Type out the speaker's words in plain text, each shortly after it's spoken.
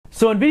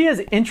So NVIDIA's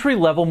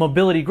entry-level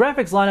mobility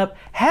graphics lineup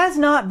has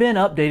not been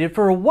updated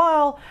for a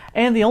while,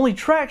 and the only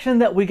traction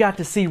that we got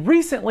to see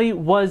recently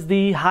was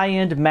the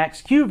high-end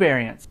Max-Q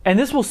variants. And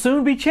this will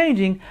soon be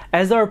changing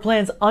as there are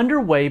plans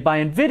underway by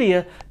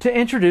NVIDIA to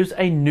introduce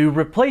a new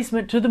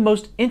replacement to the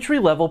most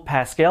entry-level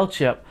Pascal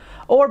chip,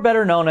 or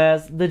better known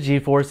as the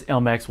GeForce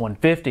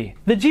MX250.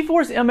 The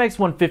GeForce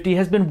MX250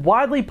 has been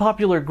widely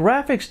popular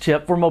graphics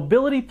chip for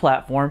mobility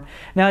platform.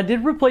 Now it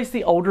did replace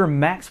the older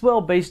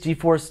Maxwell-based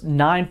GeForce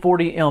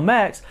 940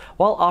 MX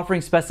while offering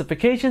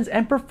specifications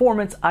and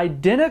performance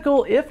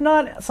identical, if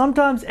not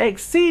sometimes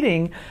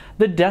exceeding,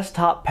 the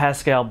desktop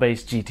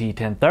Pascal-based GT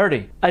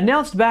 1030.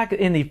 Announced back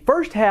in the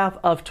first half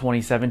of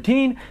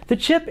 2017, the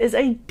chip is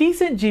a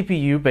decent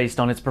GPU based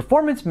on its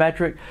performance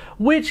metric,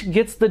 which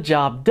gets the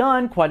job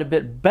done quite a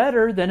bit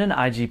better than an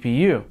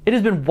iGPU. It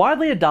has been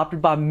widely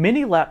adopted by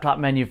many laptop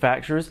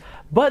manufacturers,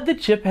 but the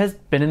chip has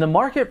been in the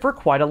market for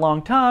quite a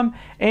long time,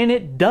 and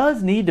it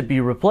does need to be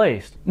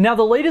replaced. Now,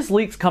 the latest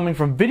leaks coming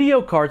from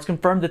Videocardz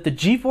confirm that the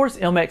GeForce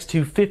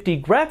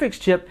MX250 graphics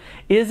chip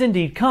is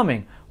indeed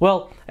coming.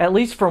 Well, at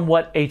least from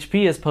what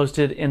HP has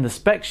posted in the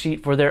spec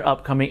sheet for their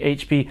upcoming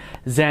HP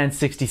Zhan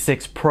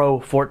 66 Pro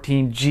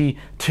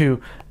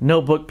 14G2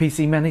 notebook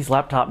PC. Man, these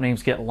laptop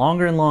names get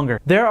longer and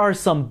longer. There are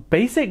some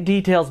basic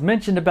details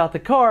mentioned about the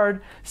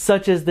card,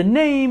 such as the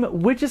name,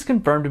 which is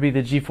confirmed to be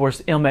the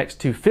GeForce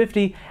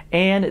MX250,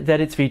 and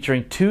that it's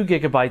featuring 2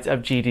 GB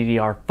of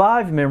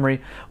GDDR5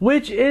 memory,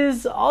 which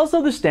is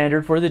also the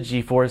standard for the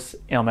GeForce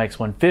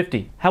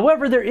MX150.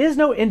 However, there is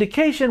no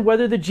indication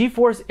whether the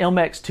GeForce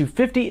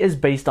MX250 is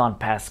based on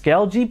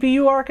Pascal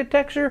GPU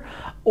architecture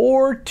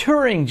or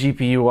Turing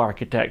GPU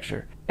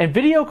architecture. And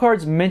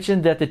Videocardz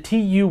mentioned that the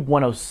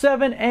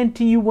TU107 and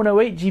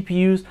TU108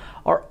 GPUs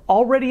are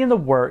already in the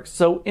works,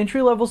 so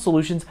entry-level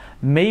solutions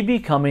may be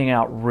coming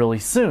out really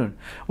soon.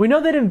 We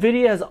know that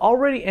NVIDIA has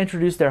already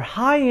introduced their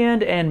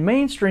high-end and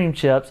mainstream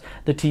chips,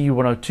 the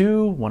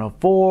TU102,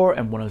 104,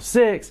 and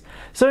 106,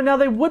 so now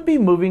they would be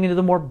moving into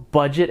the more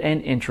budget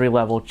and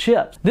entry-level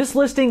chips. This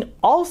listing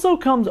also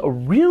comes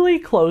really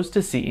close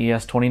to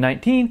CES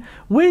 2019,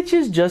 which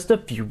is just a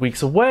few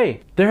weeks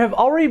away. There have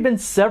already been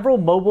several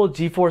mobile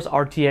GeForce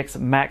RTX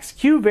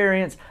Max-Q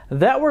variants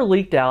that were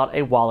leaked out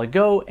a while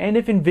ago, and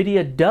if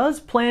NVIDIA does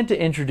plan to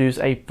introduce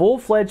a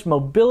full-fledged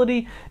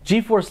mobility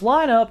GeForce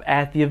lineup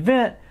at the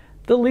event,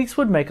 the leaks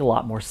would make a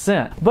lot more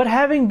sense. But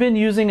having been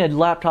using a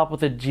laptop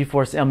with a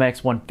GeForce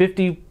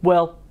MX150,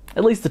 well,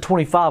 at least the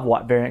 25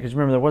 watt variant, because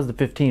remember there was the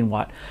 15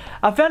 watt,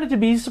 I found it to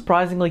be a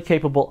surprisingly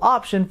capable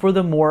option for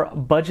the more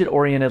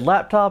budget-oriented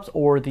laptops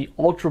or the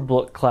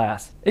Ultrabook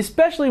class,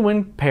 especially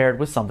when paired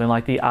with something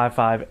like the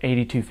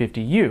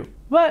i5-8250U.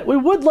 But we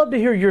would love to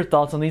hear your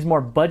thoughts on these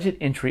more budget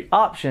entry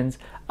options.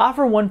 I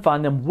for one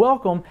find them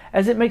welcome,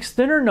 as it makes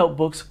thinner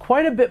notebooks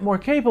quite a bit more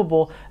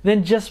capable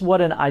than just what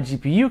an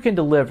iGPU can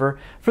deliver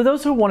for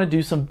those who want to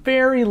do some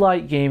very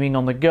light gaming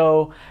on the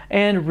go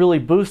and really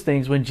boost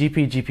things when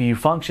GPU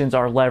functions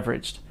are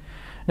leveraged.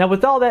 Now,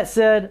 with all that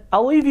said,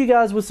 I'll leave you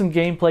guys with some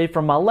gameplay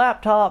from my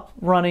laptop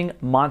running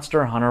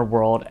Monster Hunter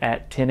World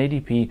at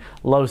 1080p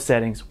low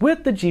settings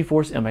with the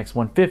GeForce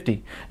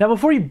MX150. Now,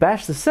 before you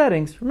bash the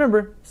settings,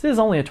 remember, this is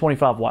only a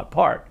 25 watt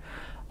part.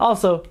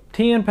 Also,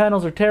 TN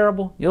panels are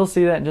terrible. You'll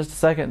see that in just a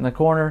second in the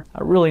corner. I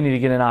really need to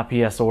get an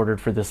IPS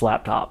ordered for this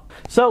laptop.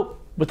 So,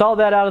 with all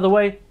that out of the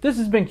way, this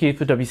has been Keith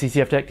with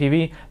WCCF Tech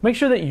TV. Make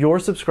sure that you're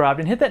subscribed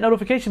and hit that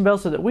notification bell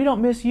so that we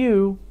don't miss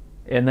you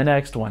in the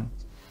next one.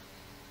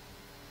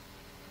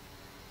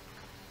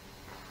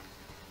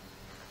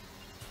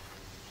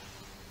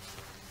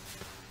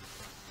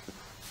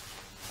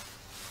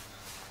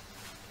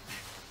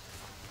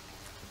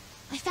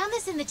 I found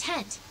this in the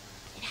tent.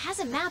 It has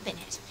a map in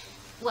it.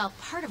 Well,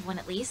 part of one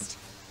at least.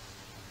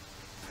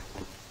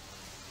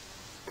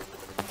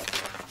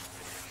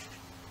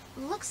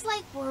 Looks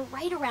like we're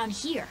right around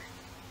here.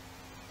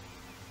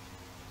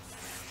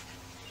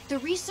 The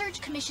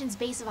Research Commission's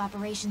base of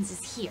operations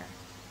is here.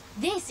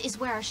 This is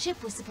where our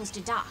ship was supposed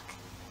to dock.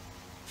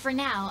 For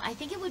now, I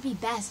think it would be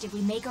best if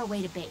we make our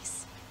way to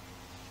base.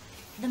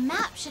 The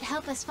map should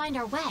help us find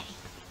our way.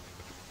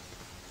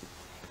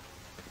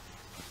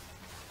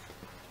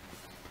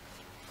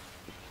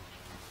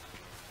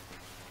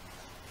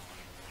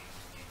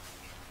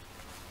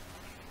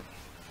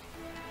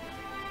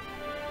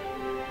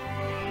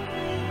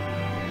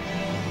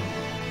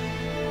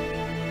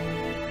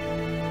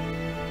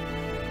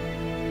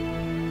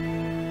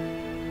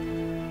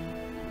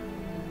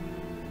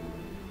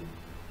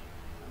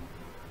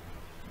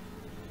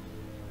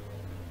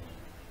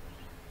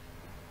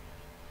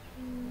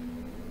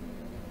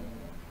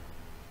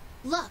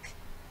 Look,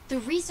 the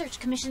Research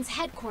Commission's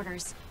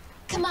headquarters.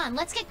 Come on,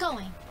 let's get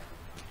going.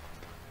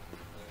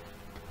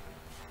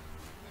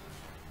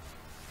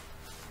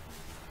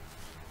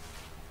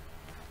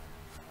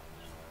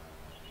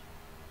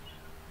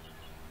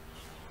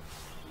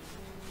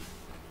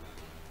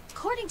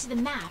 According to the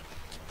map,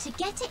 to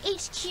get to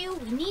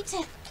HQ, we need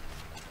to...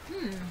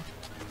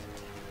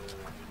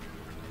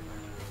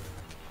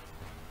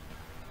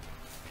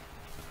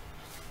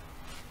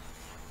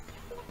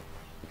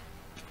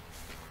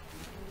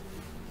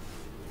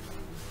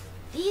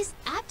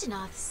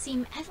 Octonauts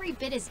seem every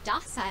bit as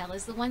docile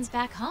as the ones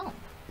back home.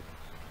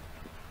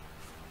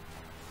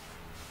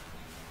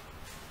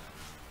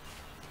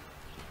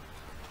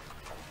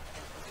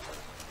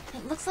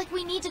 It looks like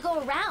we need to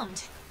go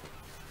around.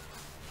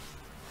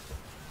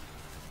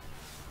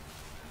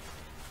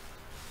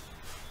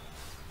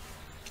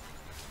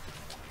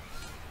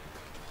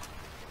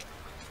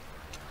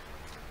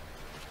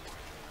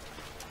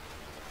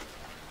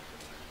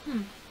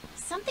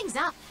 Something's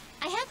up.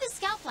 I had the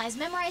scout flies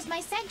memorize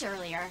my scent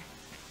earlier.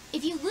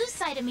 If you lose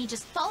sight of me,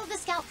 just follow the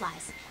scout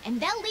flies, and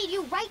they'll lead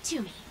you right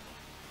to me.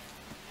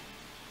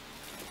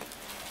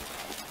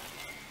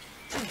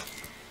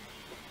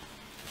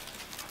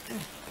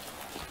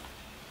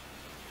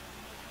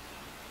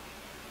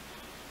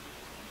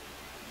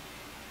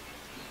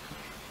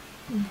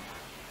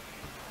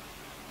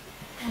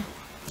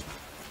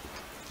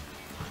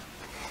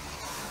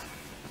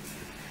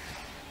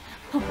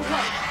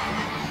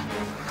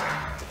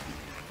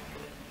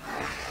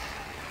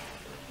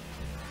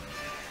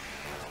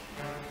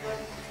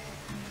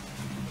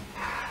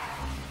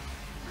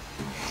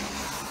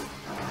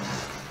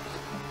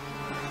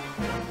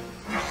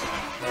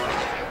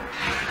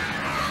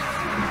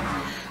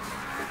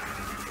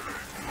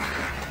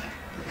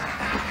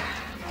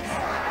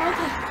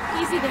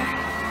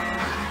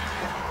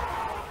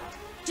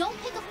 Don't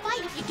pick a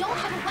fight if you don't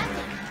have a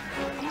weapon.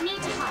 You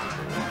need to hide.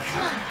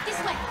 Come on, this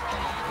way.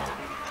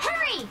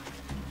 Hurry!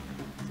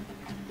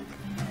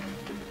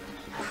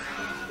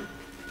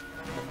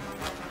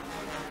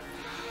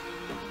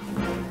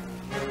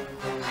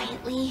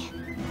 Quietly.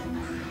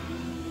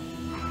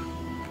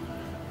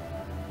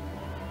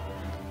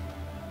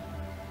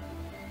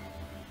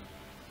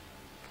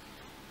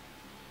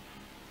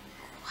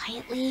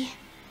 Quietly.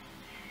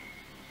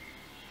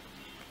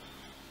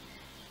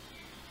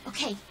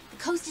 Okay, the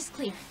coast is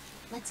clear.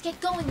 Let's get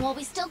going while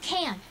we still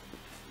can.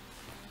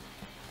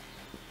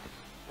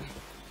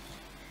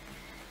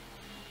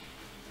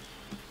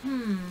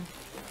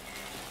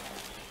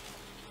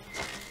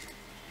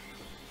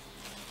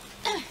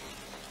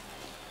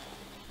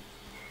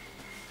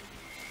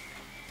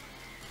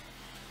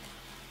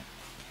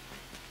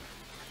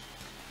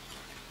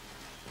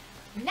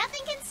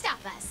 Nothing can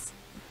stop us.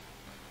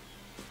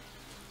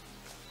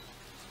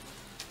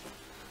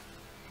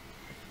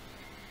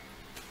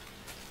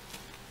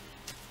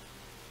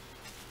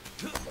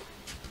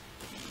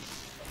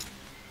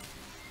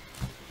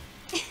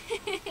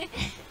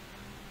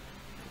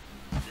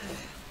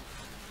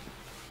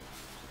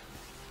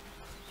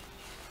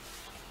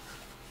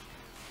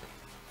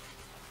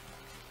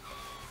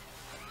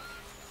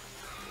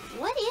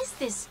 What is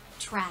this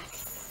track?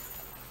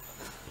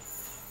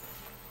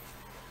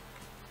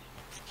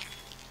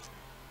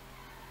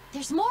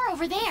 There's more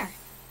over there.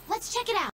 Let's check it out.